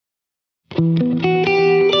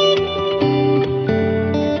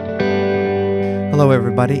Hello,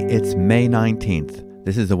 everybody. It's May 19th.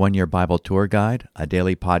 This is the One Year Bible Tour Guide, a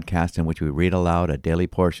daily podcast in which we read aloud a daily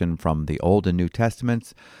portion from the Old and New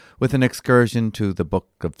Testaments with an excursion to the book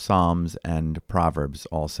of Psalms and Proverbs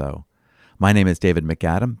also. My name is David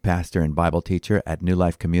MacAdam, pastor and Bible teacher at New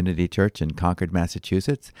Life Community Church in Concord,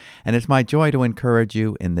 Massachusetts, and it's my joy to encourage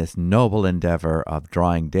you in this noble endeavor of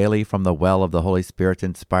drawing daily from the well of the Holy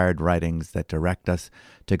Spirit-inspired writings that direct us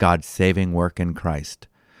to God's saving work in Christ.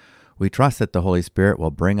 We trust that the Holy Spirit will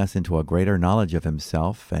bring us into a greater knowledge of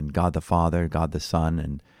Himself and God the Father, God the Son,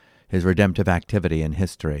 and His redemptive activity in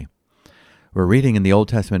history. We're reading in the Old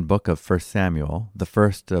Testament book of 1 Samuel, the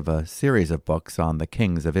first of a series of books on the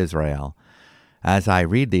kings of Israel. As I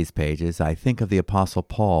read these pages, I think of the Apostle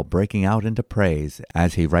Paul breaking out into praise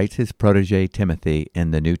as he writes his protege Timothy in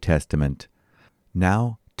the New Testament.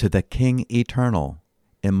 Now to the King eternal,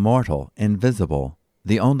 immortal, invisible,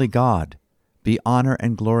 the only God, be honor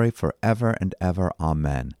and glory forever and ever.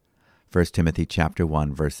 Amen. 1 Timothy chapter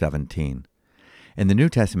 1, verse 17. In the New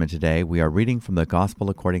Testament today, we are reading from the Gospel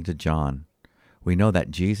according to John. We know that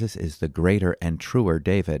Jesus is the greater and truer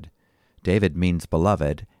David. David means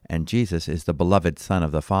beloved, and Jesus is the beloved Son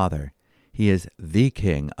of the Father. He is the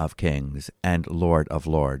King of kings and Lord of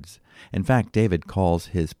lords. In fact, David calls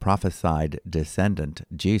his prophesied descendant,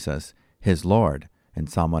 Jesus, his Lord, in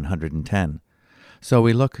Psalm 110. So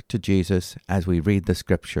we look to Jesus as we read the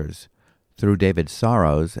Scriptures. Through David's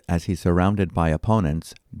sorrows, as he's surrounded by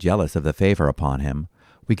opponents, jealous of the favor upon him,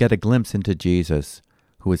 we get a glimpse into Jesus,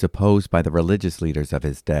 who is opposed by the religious leaders of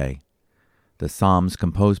his day. The Psalms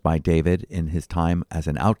composed by David in his time as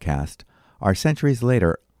an outcast are centuries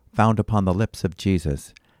later found upon the lips of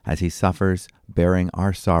Jesus as he suffers, bearing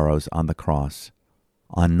our sorrows on the cross.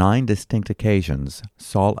 On 9 distinct occasions,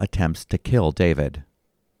 Saul attempts to kill David.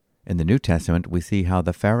 In the New Testament, we see how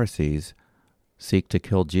the Pharisees seek to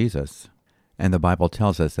kill Jesus, and the Bible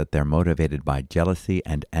tells us that they're motivated by jealousy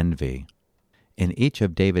and envy. In each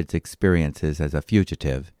of David's experiences as a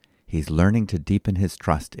fugitive, he's learning to deepen his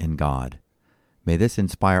trust in God. May this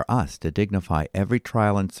inspire us to dignify every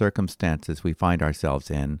trial and circumstances we find ourselves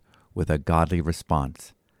in with a godly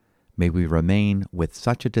response. May we remain with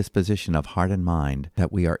such a disposition of heart and mind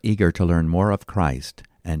that we are eager to learn more of Christ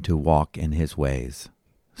and to walk in His ways.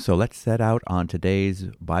 So let's set out on today's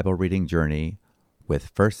Bible reading journey with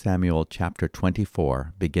 1 Samuel chapter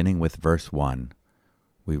 24, beginning with verse 1.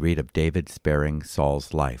 We read of David sparing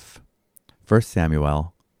Saul's life. 1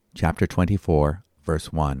 Samuel chapter 24,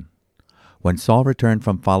 verse 1. When Saul returned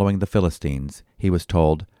from following the Philistines, he was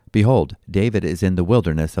told, "Behold, David is in the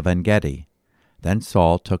wilderness of En-gedi." Then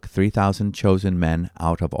Saul took 3,000 chosen men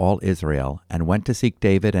out of all Israel and went to seek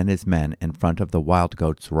David and his men in front of the wild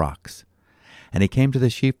goats' rocks. And he came to the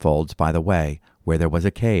sheepfolds by the way, where there was a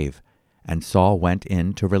cave, and Saul went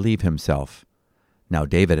in to relieve himself. Now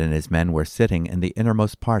David and his men were sitting in the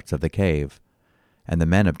innermost parts of the cave. And the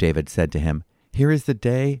men of David said to him, "Here is the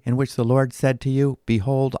day in which the Lord said to you,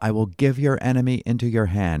 Behold, I will give your enemy into your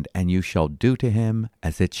hand, and you shall do to him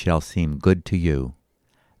as it shall seem good to you."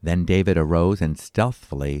 Then David arose and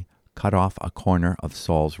stealthily cut off a corner of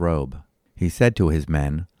Saul's robe. He said to his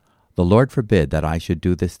men, "The Lord forbid that I should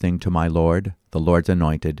do this thing to my Lord, the Lord's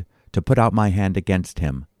anointed, to put out my hand against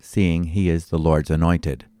him, seeing he is the Lord's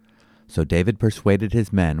anointed." So David persuaded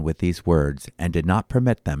his men with these words, and did not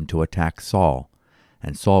permit them to attack Saul.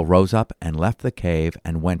 And Saul rose up and left the cave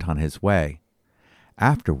and went on his way.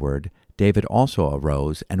 Afterward, David also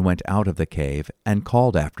arose and went out of the cave and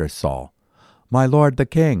called after Saul, "My lord the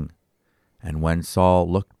king." And when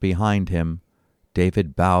Saul looked behind him,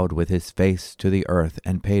 David bowed with his face to the earth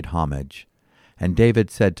and paid homage. And David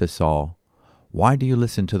said to Saul, "Why do you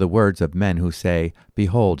listen to the words of men who say,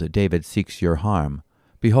 Behold, David seeks your harm?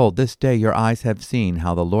 Behold, this day your eyes have seen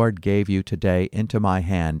how the Lord gave you today into my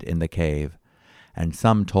hand in the cave. And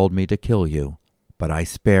some told me to kill you, but I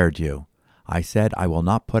spared you. I said, I will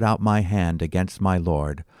not put out my hand against my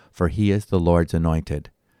Lord, for he is the Lord's anointed.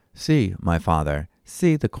 See, my father,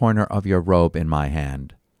 see the corner of your robe in my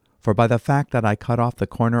hand. For by the fact that I cut off the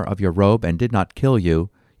corner of your robe and did not kill you,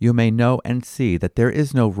 you may know and see that there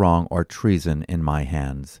is no wrong or treason in my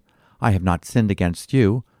hands. I have not sinned against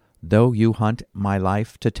you, though you hunt my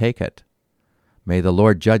life to take it. May the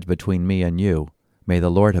Lord judge between me and you. May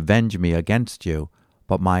the Lord avenge me against you,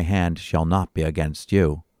 but my hand shall not be against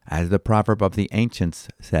you. As the proverb of the ancients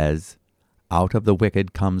says, Out of the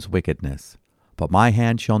wicked comes wickedness. But my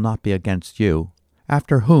hand shall not be against you.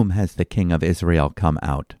 After whom has the king of Israel come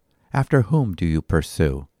out? After whom do you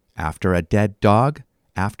pursue? After a dead dog?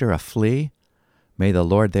 After a flea? May the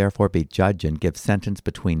Lord therefore be judge and give sentence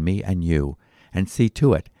between me and you, and see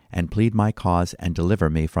to it, and plead my cause, and deliver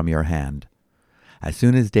me from your hand." As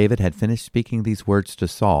soon as David had finished speaking these words to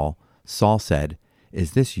Saul, Saul said,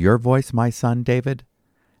 "Is this your voice, my son David?"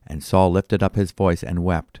 And Saul lifted up his voice and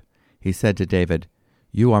wept. He said to David,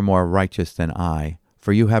 "You are more righteous than I,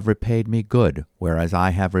 for you have repaid me good, whereas I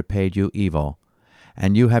have repaid you evil.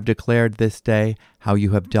 And you have declared this day how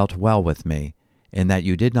you have dealt well with me, in that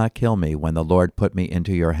you did not kill me when the Lord put me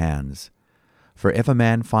into your hands. For if a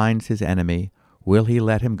man finds his enemy, will he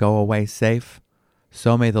let him go away safe?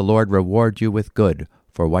 So may the Lord reward you with good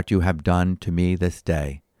for what you have done to me this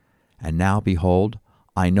day. And now, behold,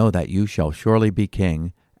 I know that you shall surely be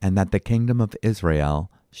king, and that the kingdom of Israel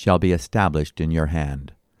shall be established in your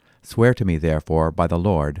hand. Swear to me therefore by the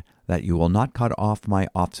Lord that you will not cut off my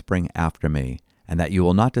offspring after me, and that you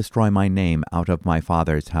will not destroy my name out of my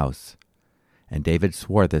father's house." And David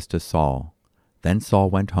swore this to Saul. Then Saul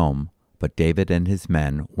went home, but David and his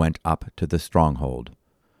men went up to the stronghold.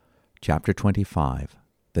 Chapter 25.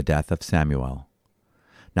 The death of Samuel.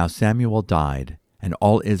 Now Samuel died, and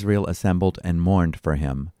all Israel assembled and mourned for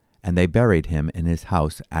him, and they buried him in his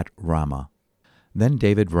house at Ramah. Then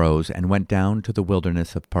David rose and went down to the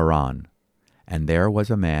wilderness of Paran. And there was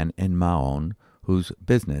a man in Maon, whose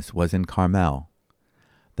business was in Carmel.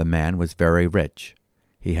 The man was very rich.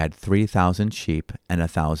 He had 3,000 sheep and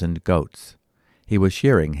 1,000 goats. He was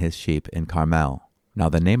shearing his sheep in Carmel. Now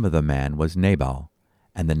the name of the man was Nabal,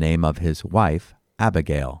 and the name of his wife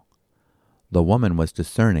Abigail. The woman was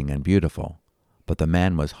discerning and beautiful, but the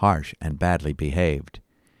man was harsh and badly behaved.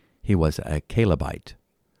 He was a Calebite.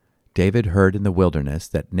 David heard in the wilderness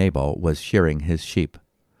that Nabal was shearing his sheep.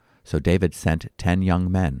 So David sent 10 young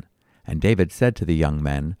men, and David said to the young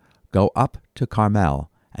men, "Go up to Carmel,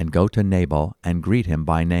 and go to Nabal, and greet him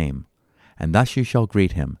by name. And thus you shall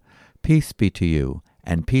greet him, Peace be to you,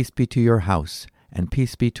 and peace be to your house, and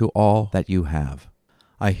peace be to all that you have.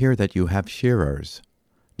 I hear that you have shearers.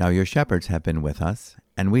 Now your shepherds have been with us,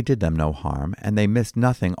 and we did them no harm, and they missed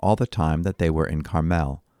nothing all the time that they were in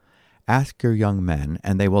Carmel. Ask your young men,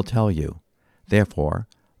 and they will tell you. Therefore,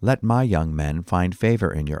 let my young men find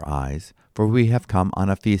favor in your eyes, for we have come on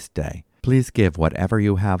a feast day. Please give whatever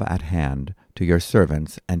you have at hand to your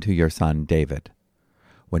servants and to your son David."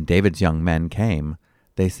 When David's young men came,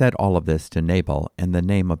 they said all of this to Nabal in the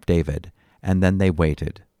name of David, and then they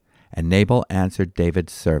waited. And Nabal answered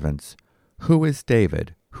David's servants, "Who is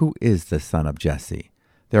David? Who is the son of Jesse?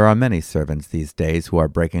 There are many servants these days who are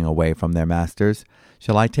breaking away from their masters.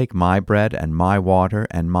 Shall I take my bread and my water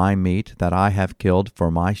and my meat that I have killed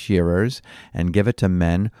for my shearers, and give it to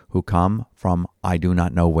men who come from I do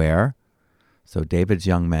not know where?" So David's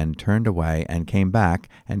young men turned away and came back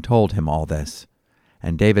and told him all this.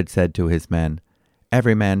 And David said to his men,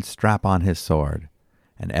 "Every man strap on his sword."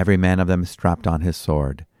 And every man of them strapped on his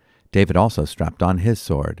sword. David also strapped on his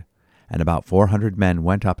sword. And about 400 men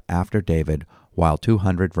went up after David, while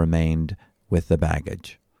 200 remained with the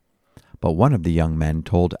baggage. But one of the young men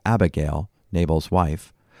told Abigail, Nabal's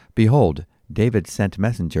wife, "Behold, David sent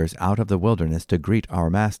messengers out of the wilderness to greet our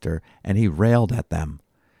master, and he railed at them.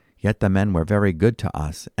 Yet the men were very good to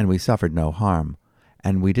us, and we suffered no harm,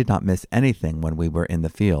 and we did not miss anything when we were in the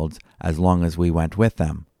fields, as long as we went with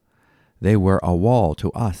them. They were a wall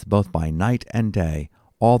to us both by night and day,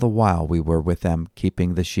 all the while we were with them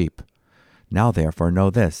keeping the sheep. Now therefore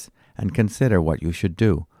know this, and consider what you should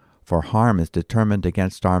do, for harm is determined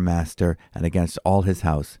against our master and against all his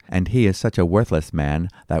house, and he is such a worthless man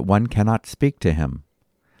that one cannot speak to him."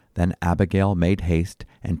 Then Abigail made haste,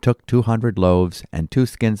 and took 200 loaves, and 2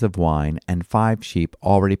 skins of wine, and 5 sheep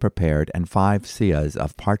already prepared, and 5 seahs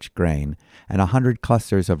of parched grain, and 100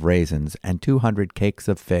 clusters of raisins, and 200 cakes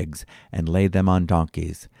of figs, and laid them on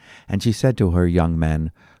donkeys. And she said to her young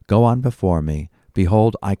men, "Go on before me,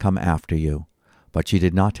 behold, I come after you." But she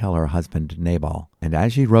did not tell her husband Nabal. And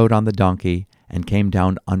as she rode on the donkey, and came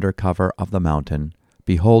down under cover of the mountain,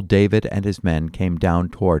 behold, David and his men came down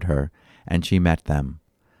toward her, and she met them.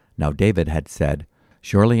 Now David had said,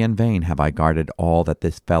 "Surely in vain have I guarded all that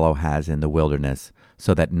this fellow has in the wilderness,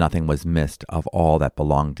 so that nothing was missed of all that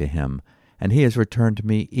belonged to him, and he has returned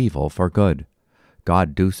me evil for good.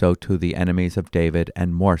 God do so to the enemies of David,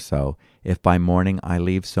 and more so, if by morning I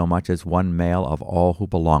leave so much as one male of all who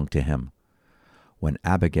belong to him." When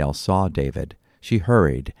Abigail saw David, she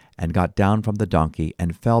hurried, and got down from the donkey,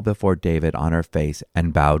 and fell before David on her face,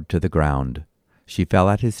 and bowed to the ground. She fell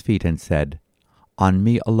at his feet, and said, "On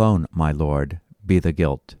me alone, my lord, be the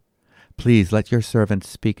guilt. Please let your servant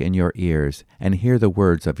speak in your ears, and hear the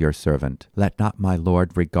words of your servant. Let not my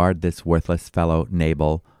lord regard this worthless fellow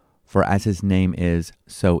Nabal, for as his name is,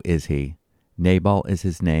 so is he. Nabal is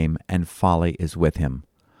his name, and folly is with him.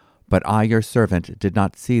 But I, your servant, did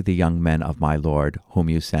not see the young men of my lord, whom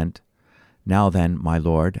you sent. Now then, my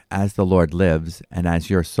lord, as the Lord lives, and as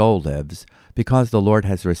your soul lives, because the Lord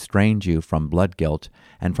has restrained you from blood guilt,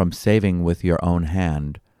 and from saving with your own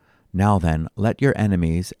hand, now then, let your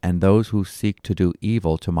enemies, and those who seek to do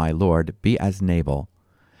evil to my lord, be as Nabal.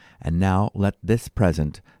 And now let this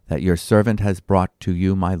present, that your servant has brought to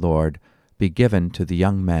you, my lord, be given to the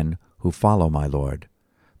young men who follow my lord.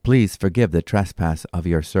 Please forgive the trespass of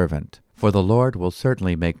your servant. For the Lord will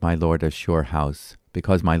certainly make my lord a sure house,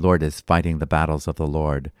 because my lord is fighting the battles of the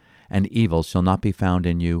Lord, and evil shall not be found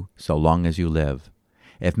in you so long as you live.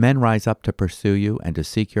 If men rise up to pursue you and to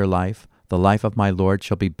seek your life, the life of my lord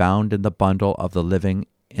shall be bound in the bundle of the living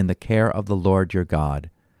in the care of the Lord your God.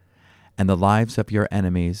 And the lives of your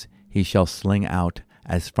enemies he shall sling out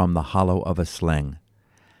as from the hollow of a sling.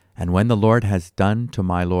 And when the Lord has done to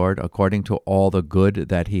my lord according to all the good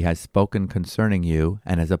that he has spoken concerning you,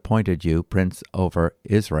 and has appointed you prince over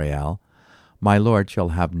Israel, my lord shall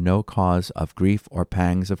have no cause of grief or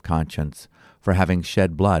pangs of conscience, for having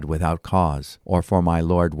shed blood without cause, or for my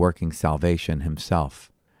lord working salvation himself.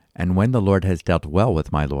 And when the Lord has dealt well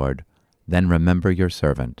with my lord, then remember your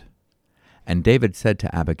servant. And David said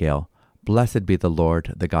to Abigail, Blessed be the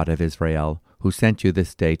Lord, the God of Israel, who sent you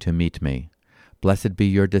this day to meet me. Blessed be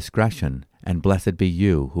your discretion, and blessed be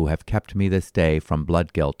you who have kept me this day from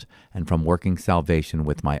blood guilt and from working salvation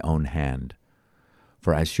with my own hand.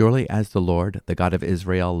 For as surely as the Lord, the God of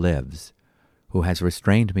Israel, lives, who has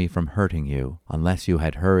restrained me from hurting you, unless you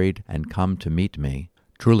had hurried and come to meet me,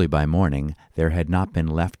 truly by morning there had not been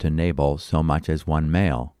left to Nabal so much as one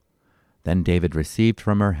male. Then David received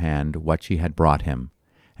from her hand what she had brought him,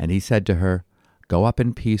 and he said to her, Go up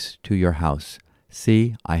in peace to your house.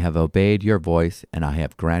 See, I have obeyed your voice, and I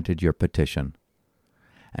have granted your petition.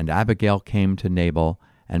 And Abigail came to Nabal,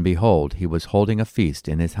 and behold, he was holding a feast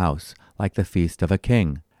in his house, like the feast of a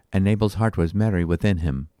king. And Nabal's heart was merry within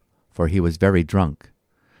him, for he was very drunk.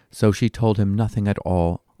 So she told him nothing at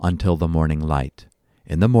all until the morning light.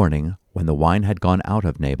 In the morning, when the wine had gone out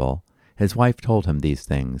of Nabal, his wife told him these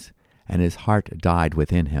things, and his heart died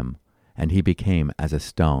within him, and he became as a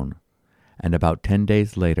stone. And about 10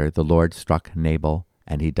 days later the Lord struck Nabal,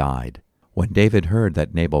 and he died. When David heard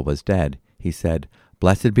that Nabal was dead, he said,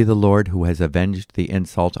 Blessed be the Lord who has avenged the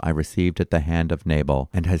insult I received at the hand of Nabal,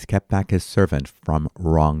 and has kept back his servant from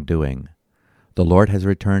wrongdoing. The Lord has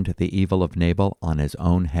returned the evil of Nabal on his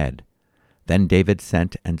own head. Then David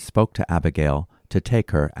sent and spoke to Abigail to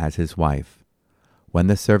take her as his wife. When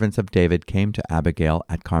the servants of David came to Abigail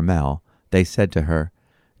at Carmel, they said to her,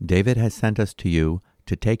 David has sent us to you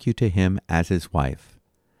to take you to him as his wife.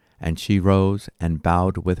 And she rose and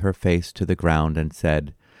bowed with her face to the ground and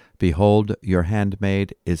said, Behold, your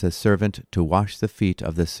handmaid is a servant to wash the feet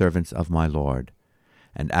of the servants of my lord.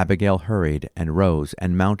 And Abigail hurried and rose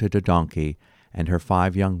and mounted a donkey, and her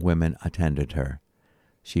 5 young women attended her.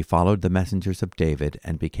 She followed the messengers of David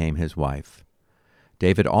and became his wife.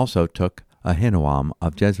 David also took Ahinoam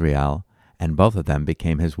of Jezreel, and both of them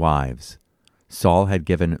became his wives. Saul had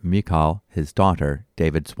given Michal, his daughter,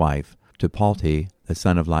 David's wife, to Palti, the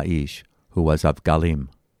son of Laish, who was of Galim.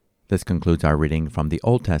 This concludes our reading from the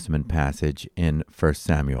Old Testament passage in 1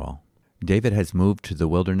 Samuel. David has moved to the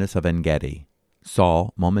wilderness of En-Gedi.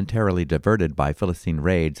 Saul, momentarily diverted by Philistine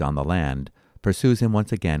raids on the land, pursues him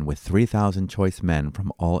once again with 3,000 choice men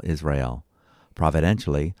from all Israel.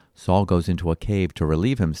 Providentially, Saul goes into a cave to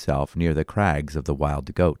relieve himself near the crags of the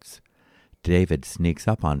wild goats. David sneaks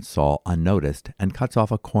up on Saul unnoticed and cuts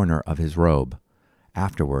off a corner of his robe.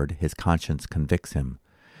 Afterward, his conscience convicts him.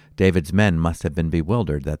 David's men must have been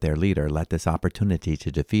bewildered that their leader let this opportunity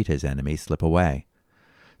to defeat his enemy slip away.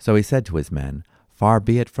 So he said to his men, Far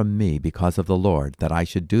be it from me, because of the Lord, that I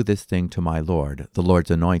should do this thing to my Lord, the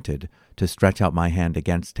Lord's anointed, to stretch out my hand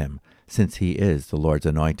against him, since he is the Lord's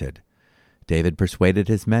anointed. David persuaded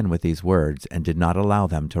his men with these words, and did not allow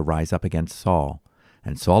them to rise up against Saul.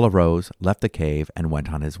 And Saul arose, left the cave, and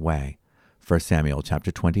went on his way. 1 Samuel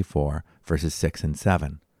chapter 24, verses 6 and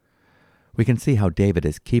 7. We can see how David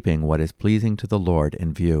is keeping what is pleasing to the Lord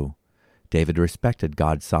in view. David respected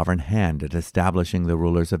God's sovereign hand at establishing the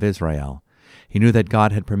rulers of Israel. He knew that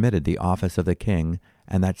God had permitted the office of the king,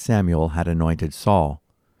 and that Samuel had anointed Saul.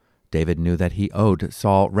 David knew that he owed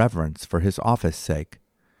Saul reverence for his office sake.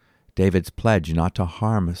 David's pledge not to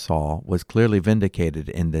harm Saul was clearly vindicated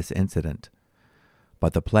in this incident.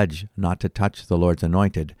 But the pledge not to touch the Lord's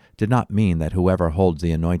anointed did not mean that whoever holds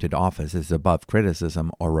the anointed office is above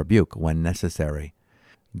criticism or rebuke when necessary.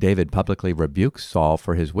 David publicly rebukes Saul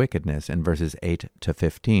for his wickedness in verses 8 to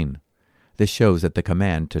 15. This shows that the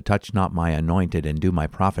command to touch not my anointed and do my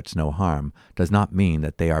prophets no harm does not mean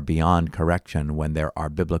that they are beyond correction when there are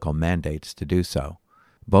biblical mandates to do so.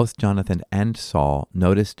 Both Jonathan and Saul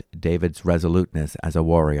noticed David's resoluteness as a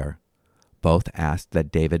warrior. Both asked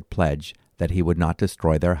that David pledge that he would not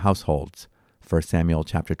destroy their households. 1 Samuel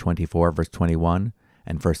chapter 24, verse 21,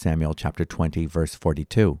 and 1 Samuel chapter 20, verse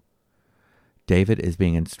 42. David is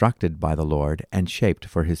being instructed by the Lord and shaped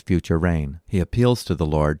for his future reign. He appeals to the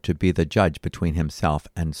Lord to be the judge between himself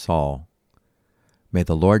and Saul. May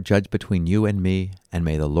the Lord judge between you and me, and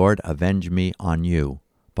may the Lord avenge me on you,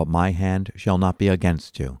 but my hand shall not be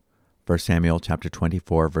against you. 1 Samuel chapter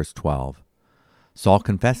 24, verse 12. Saul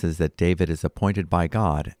confesses that David is appointed by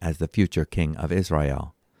God as the future king of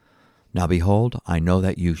Israel. Now behold, I know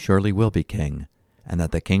that you surely will be king, and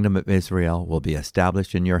that the kingdom of Israel will be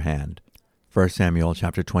established in your hand. 1 Samuel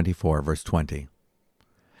chapter 24, verse 20.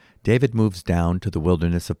 David moves down to the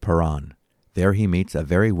wilderness of Paran. There he meets a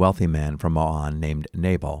very wealthy man from Maon named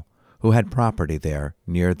Nabal, who had property there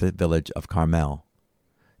near the village of Carmel.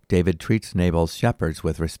 David treats Nabal's shepherds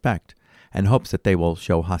with respect and hopes that they will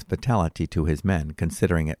show hospitality to his men,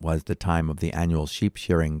 considering it was the time of the annual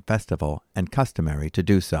sheep-shearing festival and customary to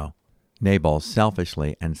do so. Nabal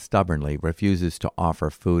selfishly and stubbornly refuses to offer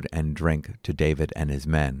food and drink to David and his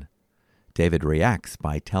men. David reacts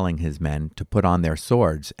by telling his men to put on their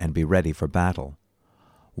swords and be ready for battle.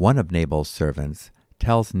 One of Nabal's servants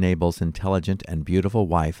tells Nabal's intelligent and beautiful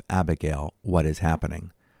wife Abigail what is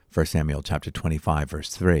happening. 1 Samuel chapter 25,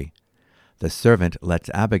 verse 3. The servant lets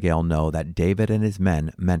Abigail know that David and his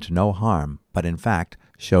men meant no harm, but in fact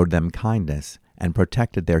showed them kindness and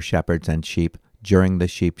protected their shepherds and sheep during the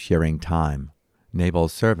sheep-shearing time.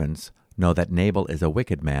 Nabal's servants know that Nabal is a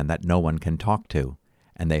wicked man that no one can talk to,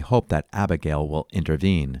 and they hope that Abigail will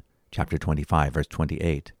intervene. Chapter 25, verse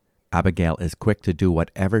 28. Abigail is quick to do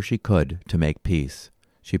whatever she could to make peace.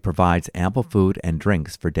 She provides ample food and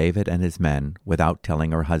drinks for David and his men without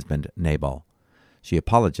telling her husband Nabal. She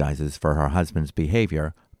apologizes for her husband's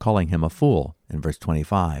behavior, calling him a fool, in verse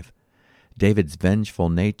 25. David's vengeful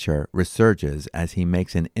nature resurges as he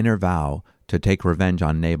makes an inner vow to take revenge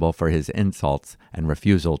on Nabal for his insults and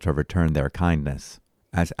refusal to return their kindness.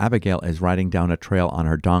 As Abigail is riding down a trail on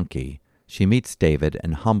her donkey, she meets David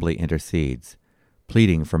and humbly intercedes,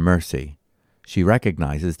 pleading for mercy. She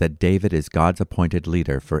recognizes that David is God's appointed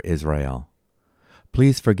leader for Israel.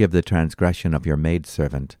 Please forgive the transgression of your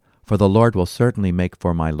maidservant, for the Lord will certainly make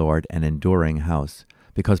for my Lord an enduring house,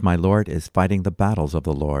 because my Lord is fighting the battles of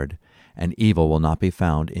the Lord, and evil will not be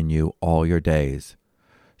found in you all your days.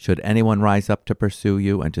 Should anyone rise up to pursue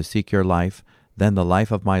you and to seek your life, then the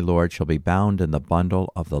life of my Lord shall be bound in the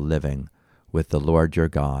bundle of the living, with the Lord your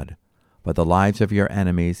God. But the lives of your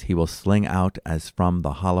enemies he will sling out as from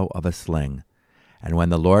the hollow of a sling. And when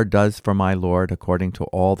the Lord does for my Lord according to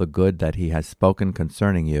all the good that he has spoken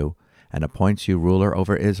concerning you, and appoints you ruler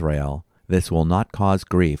over Israel, this will not cause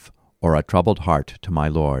grief or a troubled heart to my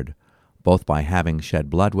Lord, both by having shed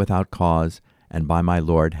blood without cause, and by my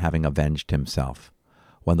Lord having avenged himself.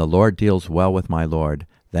 When the Lord deals well with my Lord,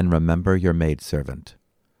 then remember your maidservant.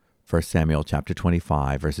 1 Samuel chapter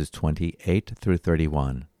 25, verses 28 through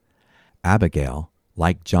 31. Abigail,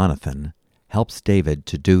 like Jonathan, helps David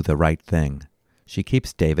to do the right thing. She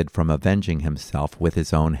keeps David from avenging himself with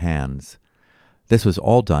his own hands. This was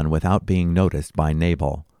all done without being noticed by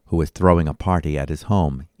Nabal, who was throwing a party at his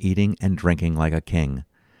home, eating and drinking like a king.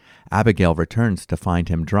 Abigail returns to find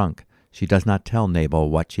him drunk. She does not tell Nabal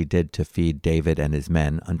what she did to feed David and his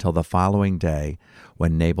men until the following day,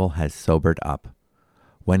 when Nabal has sobered up.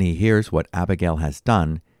 When he hears what Abigail has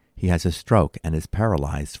done, he has a stroke and is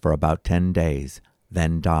paralyzed for about 10 days,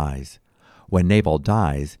 then dies. When Nabal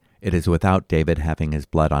dies, it is without David having his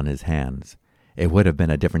blood on his hands. It would have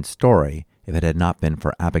been a different story if it had not been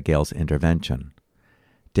for Abigail's intervention.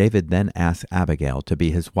 David then asks Abigail to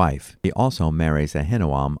be his wife. He also marries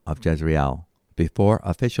Ahinoam of Jezreel. Before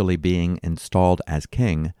officially being installed as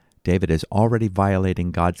king, David is already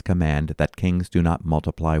violating God's command that kings do not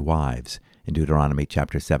multiply wives, in Deuteronomy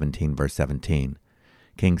chapter 17, verse 17.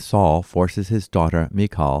 King Saul forces his daughter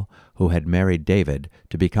Michal, who had married David,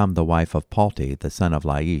 to become the wife of Palti, the son of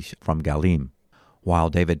Laish from Galim. While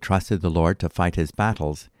David trusted the Lord to fight his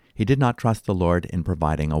battles, he did not trust the Lord in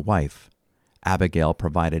providing a wife. Abigail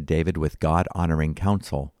provided David with God-honoring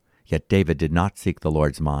counsel, yet David did not seek the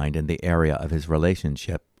Lord's mind in the area of his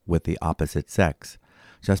relationship with the opposite sex.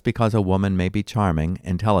 Just because a woman may be charming,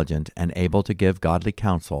 intelligent, and able to give godly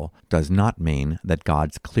counsel does not mean that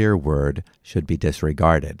God's clear word should be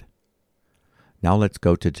disregarded. Now let's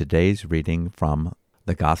go to today's reading from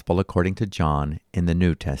the Gospel according to John in the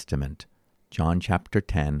New Testament. John chapter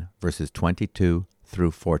 10, verses 22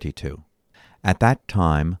 through 42. At that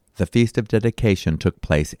time, the Feast of Dedication took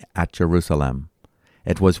place at Jerusalem.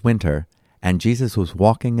 It was winter, and Jesus was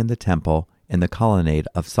walking in the temple in the colonnade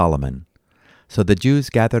of Solomon. So the Jews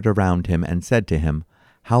gathered around him and said to him,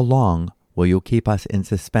 "How long will you keep us in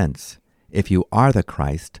suspense? If you are the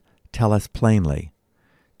Christ, tell us plainly."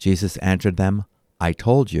 Jesus answered them, "I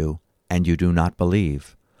told you, and you do not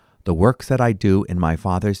believe. The works that I do in my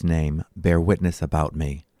Father's name bear witness about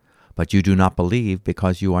me. But you do not believe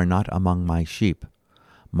because you are not among my sheep.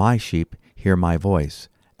 My sheep hear my voice,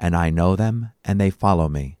 and I know them, and they follow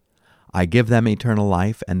me. I give them eternal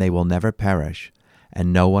life, and they will never perish,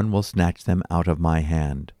 and no one will snatch them out of my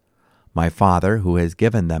hand. My Father, who has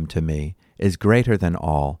given them to me, is greater than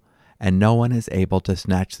all, and no one is able to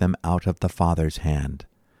snatch them out of the Father's hand.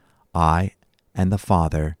 I and the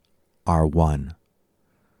Father are one."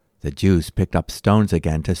 The Jews picked up stones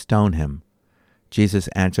again to stone him. Jesus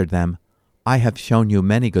answered them, "I have shown you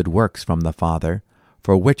many good works from the Father.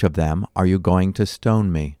 For which of them are you going to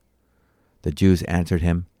stone me?" The Jews answered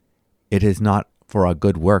him, "It is not for a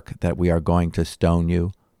good work that we are going to stone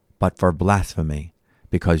you, but for blasphemy,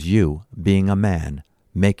 because you, being a man,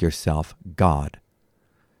 make yourself God."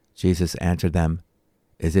 Jesus answered them,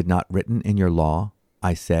 "Is it not written in your law,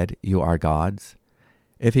 I said, you are gods?"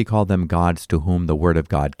 If he called them gods to whom the word of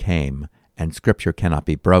God came, and Scripture cannot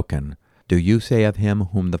be broken, do you say of him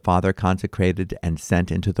whom the Father consecrated and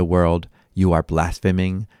sent into the world, "You are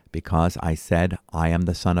blaspheming, because I said, I am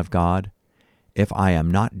the Son of God"? If I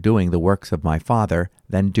am not doing the works of my Father,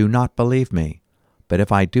 then do not believe me. But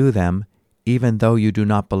if I do them, even though you do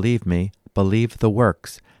not believe me, believe the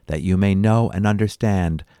works, that you may know and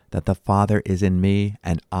understand that the Father is in me,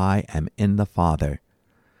 and I am in the Father.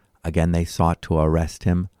 Again they sought to arrest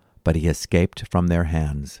him, but he escaped from their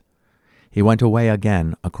hands. He went away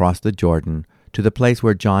again across the Jordan to the place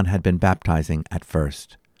where John had been baptizing at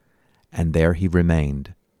first. And there he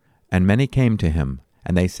remained. And many came to him,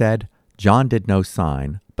 and they said, "John did no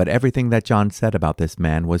sign, but everything that John said about this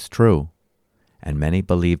man was true." And many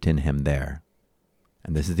believed in him there.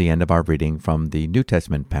 And this is the end of our reading from the New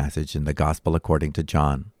Testament passage in the Gospel according to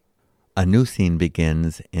John. A new scene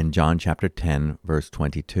begins in John chapter 10, verse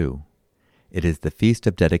 22. It is the Feast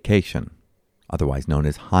of Dedication, otherwise known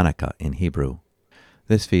as Hanukkah in Hebrew.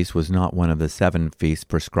 This feast was not one of the 7 feasts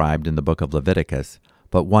prescribed in the book of Leviticus,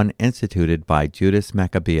 but one instituted by Judas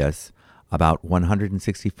Maccabeus about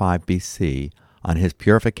 165 BC on his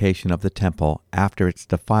purification of the temple after its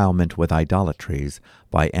defilement with idolatries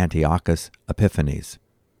by Antiochus Epiphanes.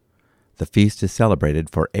 The feast is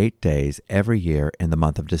celebrated for 8 days every year in the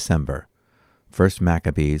month of December. 1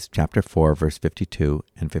 Maccabees chapter 4, verse 52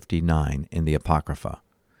 and 59 in the Apocrypha.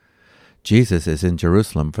 Jesus is in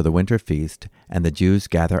Jerusalem for the winter feast, and the Jews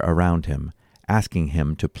gather around him, asking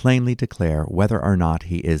him to plainly declare whether or not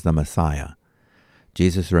he is the Messiah.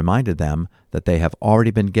 Jesus reminded them that they have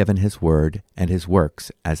already been given his word and his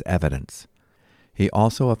works as evidence. He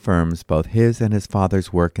also affirms both his and his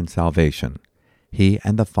Father's work in salvation. He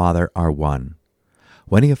and the Father are one.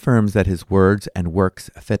 When he affirms that his words and works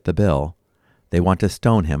fit the bill, they want to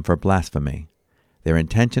stone him for blasphemy. Their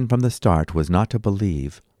intention from the start was not to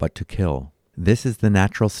believe, but to kill. This is the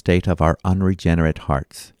natural state of our unregenerate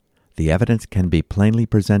hearts. The evidence can be plainly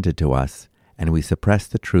presented to us, and we suppress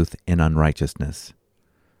the truth in unrighteousness.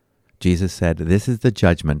 Jesus said, "This is the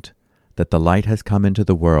judgment, that the light has come into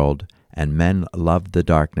the world, and men loved the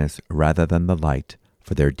darkness rather than the light,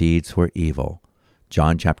 for their deeds were evil."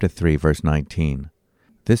 John chapter 3, verse 19.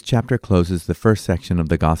 This chapter closes the first section of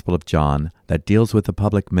the Gospel of John that deals with the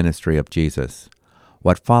public ministry of Jesus.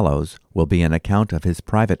 What follows will be an account of his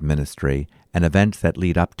private ministry and events that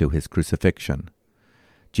lead up to his crucifixion.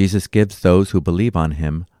 Jesus gives those who believe on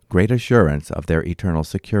him great assurance of their eternal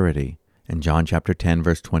security. In John chapter 10,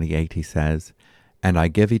 verse 28, he says, "And I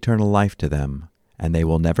give eternal life to them, and they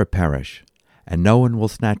will never perish, and no one will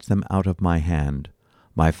snatch them out of my hand.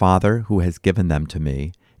 My Father, who has given them to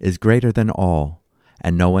me, is greater than all,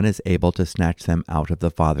 and no one is able to snatch them out of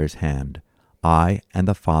the Father's hand. I and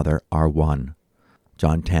the Father are one."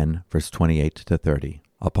 John 10, verse 28 to 30.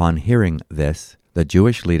 Upon hearing this, the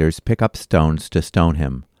Jewish leaders pick up stones to stone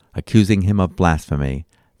him, accusing him of blasphemy,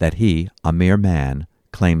 that he, a mere man,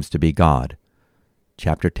 claims to be God.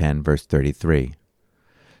 Chapter 10, verse 33.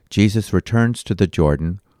 Jesus returns to the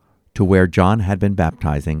Jordan, to where John had been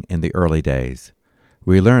baptizing in the early days.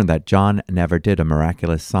 We learn that John never did a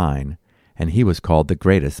miraculous sign, and he was called the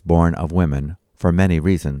greatest born of women for many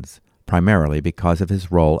reasons, primarily because of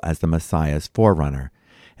his role as the Messiah's forerunner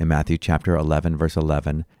in Matthew chapter 11, verse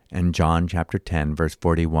 11, and John chapter 10, verse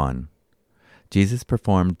 41. Jesus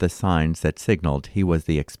performed the signs that signaled he was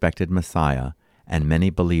the expected Messiah, and many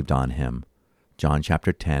believed on him. John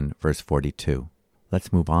chapter 10, verse 42.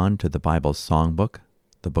 Let's move on to the Bible's songbook,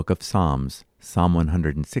 the book of Psalms, Psalm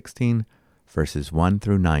 116, verses 1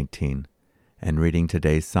 through 19. And reading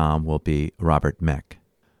today's psalm will be Robert Mech.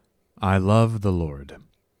 I love the Lord.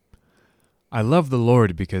 I love the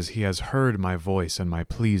Lord because he has heard my voice and my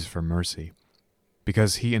pleas for mercy.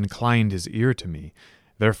 Because he inclined his ear to me,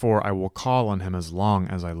 therefore I will call on him as long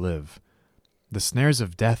as I live. The snares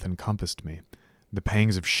of death encompassed me. The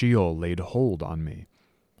pangs of Sheol laid hold on me.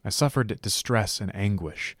 I suffered distress and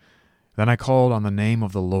anguish. Then I called on the name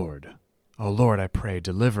of the Lord. O Lord, I pray,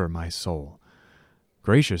 deliver my soul.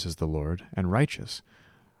 Gracious is the Lord, and righteous.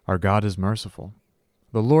 Our God is merciful.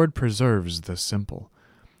 The Lord preserves the simple.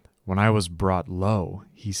 When I was brought low,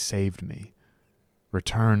 he saved me.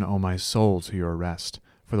 Return, O my soul, to your rest,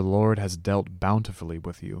 for the Lord has dealt bountifully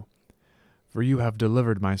with you. For you have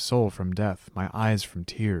delivered my soul from death, my eyes from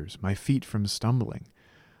tears, my feet from stumbling.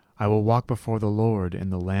 I will walk before the Lord in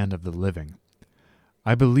the land of the living.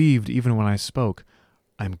 I believed even when I spoke.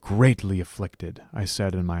 I am greatly afflicted, I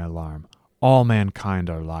said in my alarm. All mankind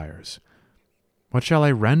are liars. What shall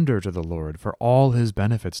I render to the Lord for all his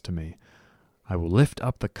benefits to me? I will lift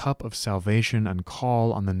up the cup of salvation and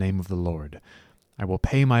call on the name of the Lord. I will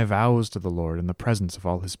pay my vows to the Lord in the presence of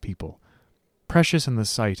all his people. Precious in the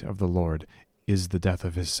sight of the Lord is the death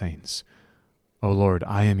of his saints. O Lord,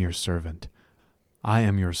 I am your servant. I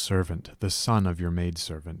am your servant, the son of your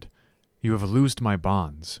maidservant. You have loosed my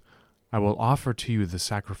bonds. I will offer to you the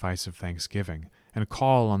sacrifice of thanksgiving, and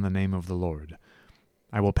call on the name of the Lord.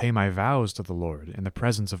 I will pay my vows to the Lord in the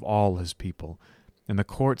presence of all his people, in the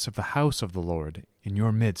courts of the house of the Lord, in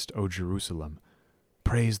your midst, O Jerusalem.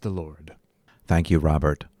 Praise the Lord. Thank you,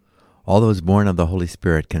 Robert. All those born of the Holy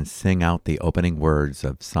Spirit can sing out the opening words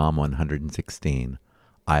of Psalm 116.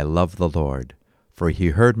 I love the Lord, for he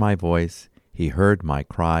heard my voice, he heard my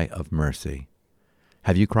cry of mercy.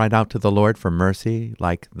 Have you cried out to the Lord for mercy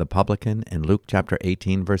like the publican in Luke chapter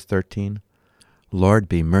 18, verse 13? Lord,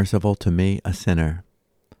 be merciful to me, a sinner.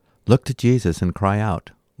 Look to Jesus and cry out,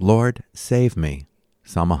 Lord, save me.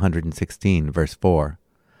 Psalm 116, verse 4.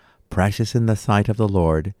 Precious in the sight of the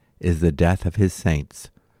Lord is the death of his saints.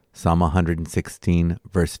 Psalm 116,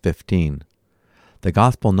 verse 15. The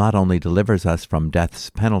gospel not only delivers us from death's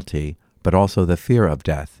penalty, but also the fear of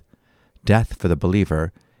death. Death for the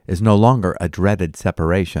believer is no longer a dreaded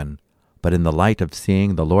separation, but in the light of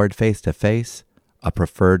seeing the Lord face to face, a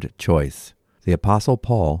preferred choice. The Apostle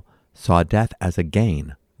Paul saw death as a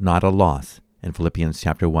gain, not a loss, in Philippians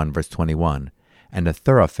chapter 1, verse 21, and a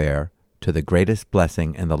thoroughfare to the greatest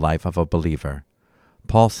blessing in the life of a believer.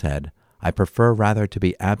 Paul said, I prefer rather to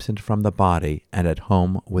be absent from the body and at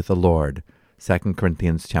home with the Lord, 2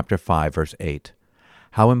 Corinthians chapter 5, verse 8.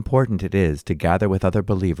 How important it is to gather with other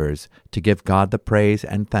believers to give God the praise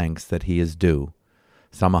and thanks that he is due.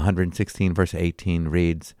 Psalm 116, verse 18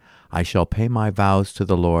 reads, I shall pay my vows to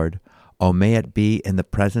the Lord. O may it be in the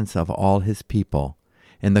presence of all his people,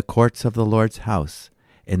 in the courts of the Lord's house,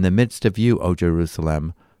 in the midst of you, O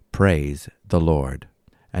Jerusalem, praise the Lord.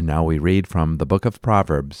 And now we read from the book of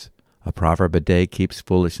Proverbs. A proverb a day keeps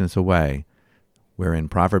foolishness away. We're in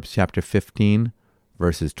Proverbs chapter 15,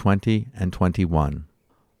 verses 20 and 21.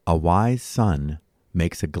 A wise son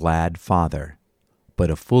makes a glad father,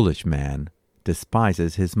 but a foolish man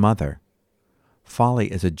despises his mother.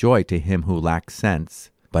 Folly is a joy to him who lacks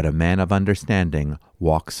sense, but a man of understanding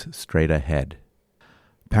walks straight ahead.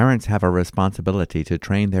 Parents have a responsibility to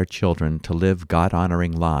train their children to live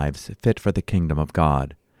God-honoring lives fit for the kingdom of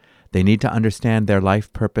God. They need to understand their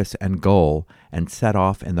life purpose and goal and set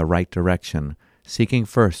off in the right direction, seeking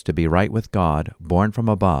first to be right with God, born from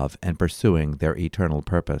above, and pursuing their eternal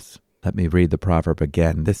purpose. Let me read the proverb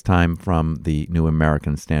again, this time from the New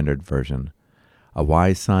American Standard Version. A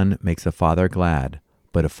wise son makes a father glad,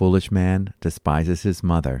 but a foolish man despises his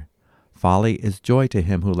mother. Folly is joy to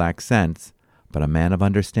him who lacks sense, but a man of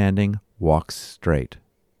understanding walks straight.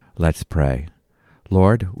 Let's pray.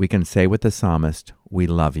 Lord, we can say with the psalmist, we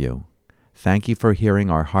love you. Thank you for hearing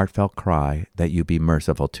our heartfelt cry that you be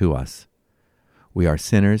merciful to us. We are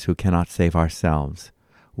sinners who cannot save ourselves.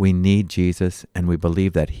 We need Jesus, and we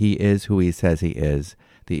believe that he is who he says he is,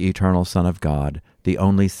 the eternal Son of God, the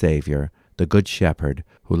only Savior, the Good Shepherd,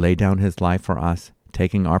 who laid down his life for us,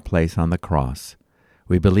 taking our place on the cross.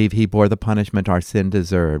 We believe he bore the punishment our sin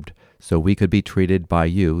deserved, so we could be treated by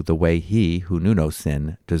you the way he, who knew no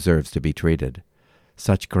sin, deserves to be treated.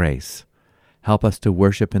 Such grace. Help us to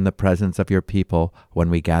worship in the presence of your people when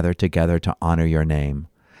we gather together to honor your name.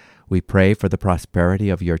 We pray for the prosperity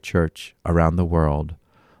of your church around the world.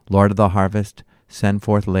 Lord of the harvest, send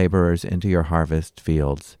forth laborers into your harvest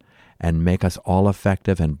fields, and make us all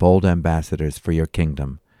effective and bold ambassadors for your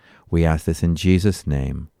kingdom. We ask this in Jesus'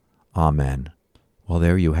 name. Amen. Well,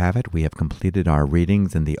 there you have it. We have completed our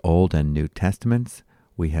readings in the Old and New Testaments.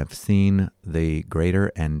 We have seen the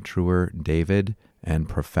greater and truer David and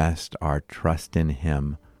professed our trust in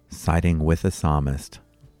him, siding with the psalmist.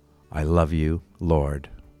 I love you, Lord.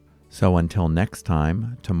 So until next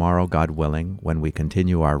time, tomorrow, God willing, when we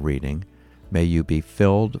continue our reading, may you be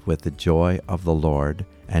filled with the joy of the Lord,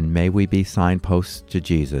 and may we be signposts to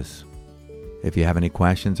Jesus. If you have any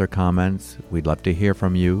questions or comments, we'd love to hear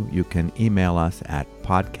from you. You can email us at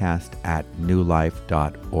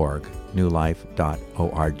podcast@newlife.org,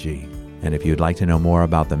 newlife.org. And if you'd like to know more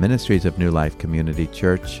about the ministries of New Life Community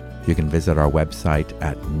Church, you can visit our website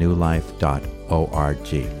at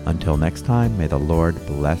newlife.org. Until next time, may the Lord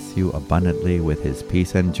bless you abundantly with his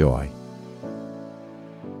peace and joy.